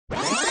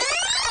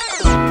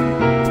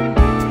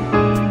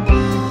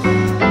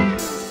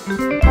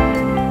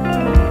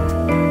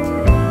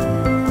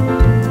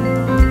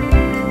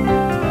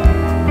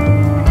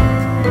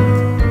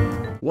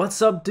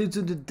What's up, dudes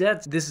and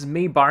dudettes? This is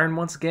me, Byron,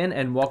 once again,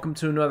 and welcome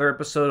to another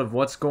episode of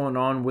What's Going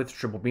On with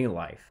Triple B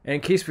Life. And in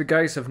case you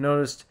guys have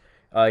noticed,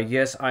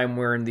 yes, I'm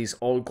wearing these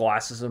old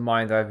glasses of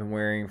mine that I've been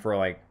wearing for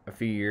like a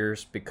few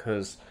years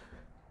because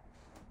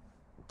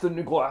the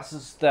new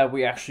glasses that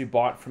we actually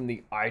bought from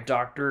the eye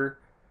doctor,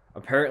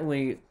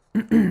 apparently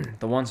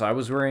the ones I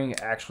was wearing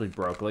actually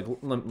broke. Like,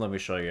 let me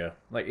show you.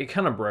 Like, it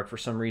kind of broke for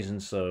some reason,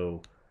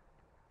 so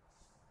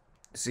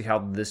see how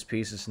this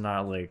piece is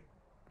not like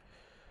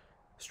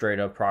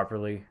straight up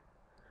properly.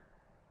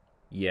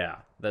 Yeah,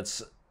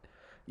 that's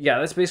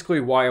basically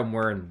why I'm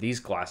wearing these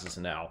glasses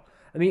now.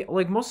 I mean,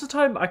 like, most of the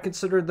time I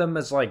consider them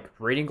as like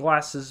reading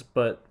glasses,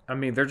 but I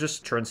mean, they're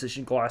just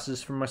transition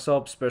glasses for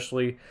myself,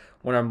 especially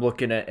when I'm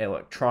looking at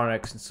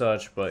electronics and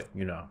such, but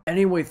you know.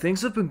 Anyway,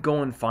 things have been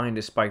going fine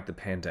despite the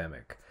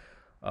pandemic.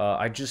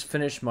 I just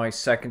finished my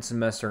second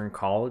semester in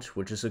college,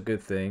 which is a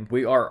good thing.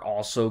 We are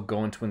also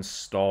going to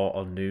install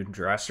a new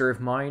dresser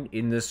of mine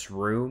in this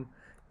room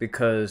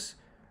because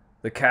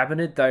the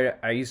cabinet that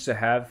I used to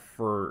have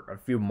for a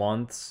few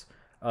months,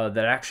 that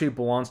actually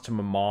belongs to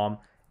my mom,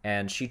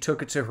 and she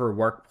took it to her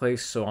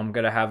workplace, so I'm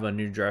gonna have a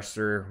new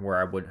dresser where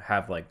I would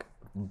have like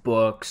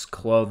books,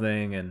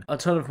 clothing, and a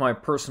ton of my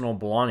personal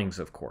belongings,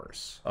 of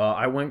course.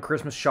 I went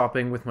Christmas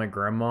shopping with my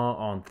grandma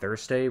on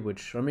Thursday,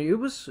 which, I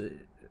mean,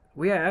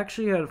 we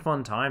actually had a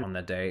fun time on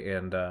that day,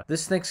 and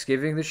this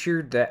Thanksgiving this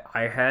year that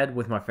I had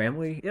with my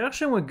family, it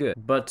actually went good.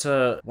 But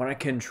what I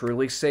can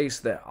truly say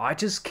is that I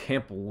just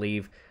can't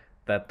believe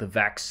that the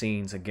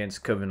vaccines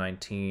against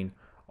COVID-19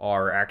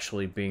 are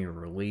actually being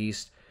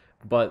released,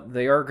 but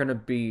they are going to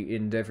be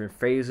in different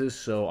phases,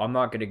 so I'm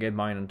not going to get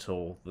mine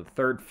until the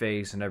third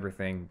phase and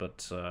everything,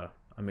 but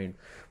I mean,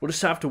 we'll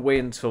just have to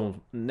wait until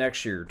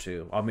next year or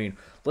two. I mean,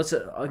 let's,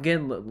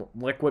 again,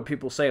 like what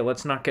people say,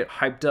 let's not get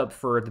hyped up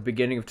for the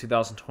beginning of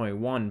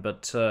 2021,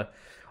 but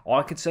all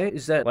I can say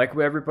is that, like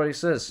what everybody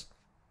says,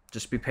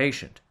 just be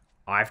patient.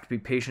 I have to be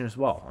patient as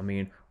well. I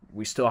mean,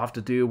 we still have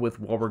to deal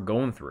with what we're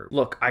going through.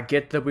 Look, I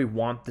get that we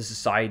want the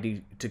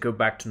society to go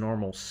back to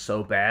normal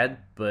so bad,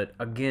 but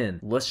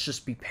again, let's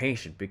just be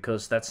patient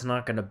because that's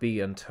not going to be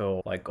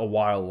until like a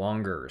while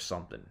longer or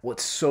something.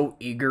 What's so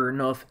eager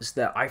enough is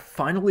that I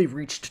finally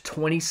reached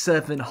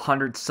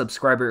 2,700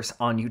 subscribers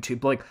on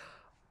YouTube. Like,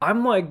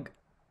 I'm like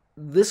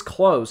this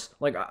close.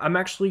 Like, I'm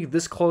actually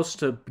this close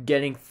to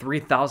getting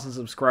 3,000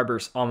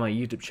 subscribers on my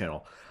YouTube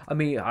channel. I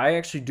mean, I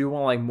actually do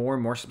want like more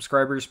and more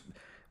subscribers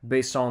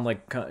based on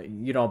like,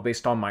 you know,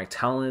 based on my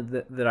talent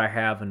that I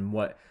have and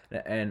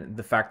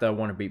the fact that I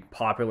want to be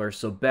popular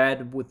so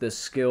bad with the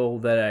skill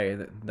that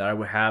I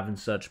would have and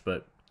such.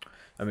 But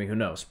I mean, who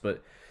knows?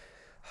 But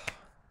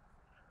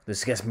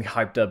this gets me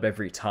hyped up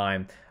every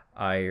time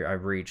I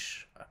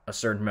reach a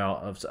certain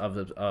amount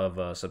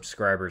of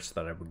subscribers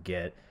that I would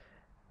get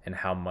and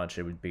how much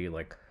it would be.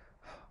 Like,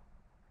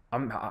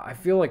 I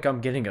feel like I'm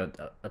getting a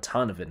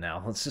ton of it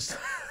now. It's just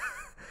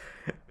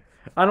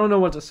I don't know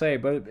what to say,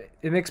 but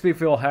it makes me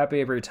feel happy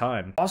every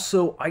time.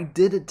 Also, I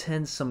did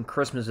attend some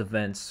Christmas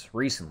events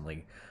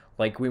recently.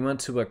 Like, we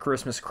went to a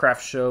Christmas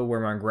craft show where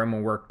my grandma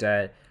worked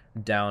at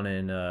down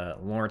in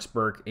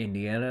Lawrenceburg,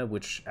 Indiana,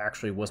 which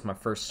actually was my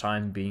first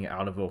time being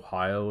out of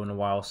Ohio in a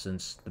while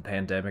since the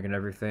pandemic and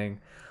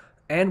everything.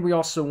 And we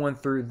also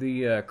went through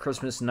the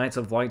Christmas Nights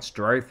of Lights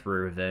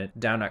drive-thru event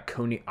down at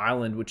Coney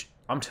Island, which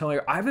I'm telling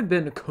you, I haven't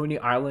been to Coney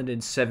Island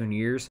in 7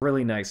 years.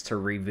 Really nice to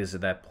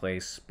revisit that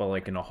place, but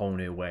like in a whole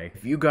new way.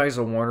 If you guys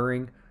are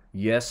wondering,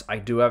 yes, I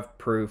do have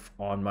proof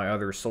on my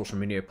other social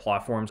media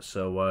platforms,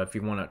 so if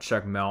you want to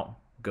check them out,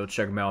 go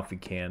check them out if you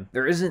can.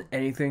 There isn't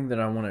anything that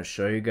I want to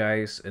show you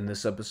guys in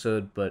this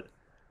episode, but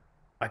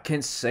I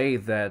can say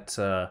that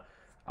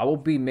I will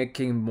be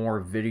making more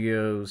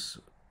videos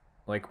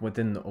like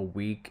within a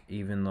week,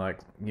 even like,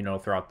 you know,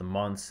 throughout the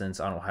month since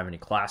I don't have any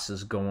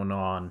classes going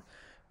on.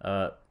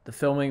 The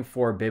filming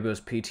for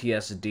Babo's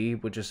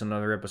PTSD, which is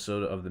another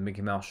episode of the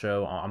Mickey Mouse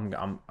Show,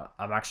 I'm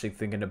actually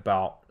thinking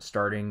about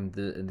starting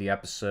the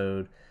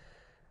episode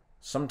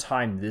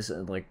sometime this,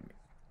 like,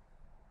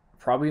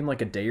 probably in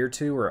like a day or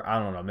two, or I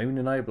don't know, maybe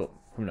tonight, but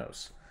who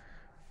knows.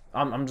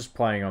 I'm just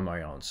playing on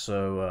my own,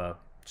 so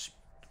just,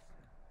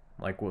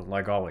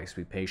 like always,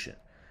 be patient.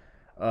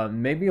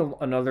 Maybe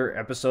another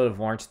episode of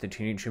Lawrence the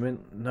Teenage Human.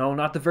 No,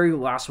 not the very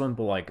last one,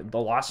 but like the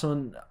last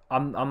one.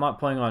 I'm not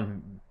planning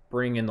on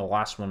bringing in the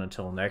last one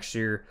until next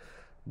year,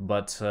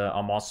 but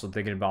I'm also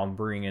thinking about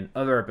bringing in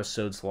other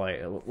episodes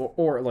like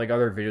or like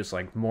other videos,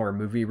 like more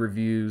movie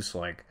reviews.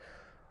 Like,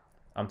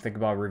 I'm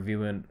thinking about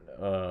reviewing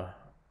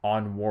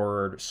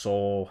Onward,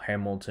 Soul,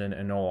 Hamilton,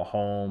 Enola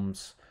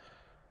Holmes,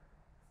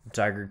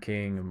 Tiger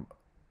King,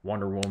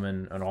 Wonder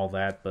Woman, and all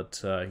that,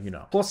 but you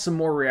know, plus some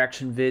more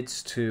reaction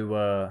vids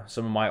to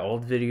some of my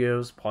old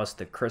videos, plus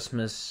the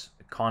Christmas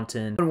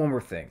content. And one more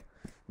thing.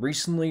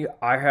 Recently,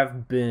 I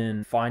have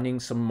been finding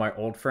some of my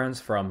old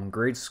friends from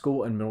grade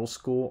school and middle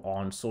school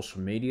on social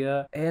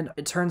media, and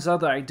it turns out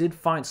that I did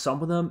find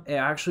some of them, and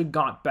I actually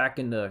got back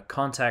into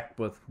contact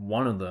with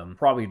one of them,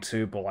 probably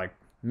two, but like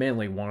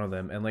mainly one of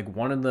them, and like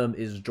one of them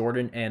is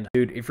Jordan. And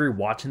dude, if you're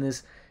watching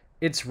this,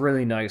 it's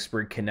really nice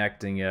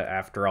reconnecting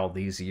after all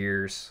these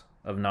years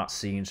of not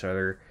seeing each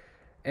other.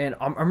 And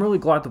I'm really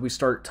glad that we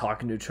start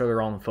talking to each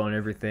other on the phone and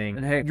everything.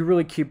 And hey, you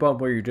really keep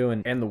up what you're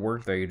doing and the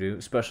work that you do,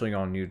 especially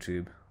on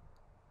YouTube.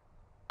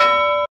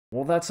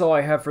 Well, that's all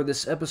I have for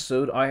this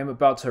episode. I am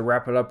about to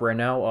wrap it up right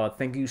now.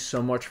 Thank you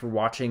so much for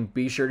watching.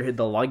 Be sure to hit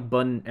the like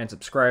button and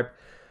subscribe.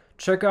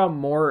 Check out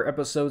more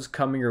episodes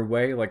coming your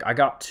way. Like, I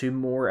got 2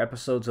 more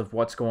episodes of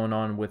what's going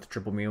on with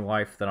Triple Meaning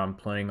Life that I'm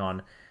planning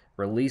on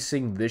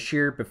releasing this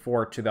year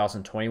before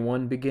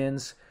 2021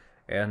 begins.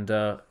 And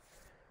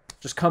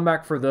just come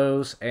back for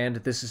those. And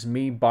this is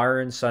me,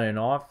 Byron, signing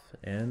off.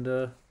 And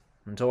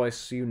until I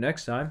see you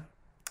next time,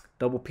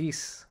 double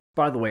peace.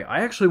 By the way, I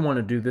actually want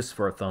to do this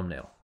for a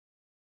thumbnail.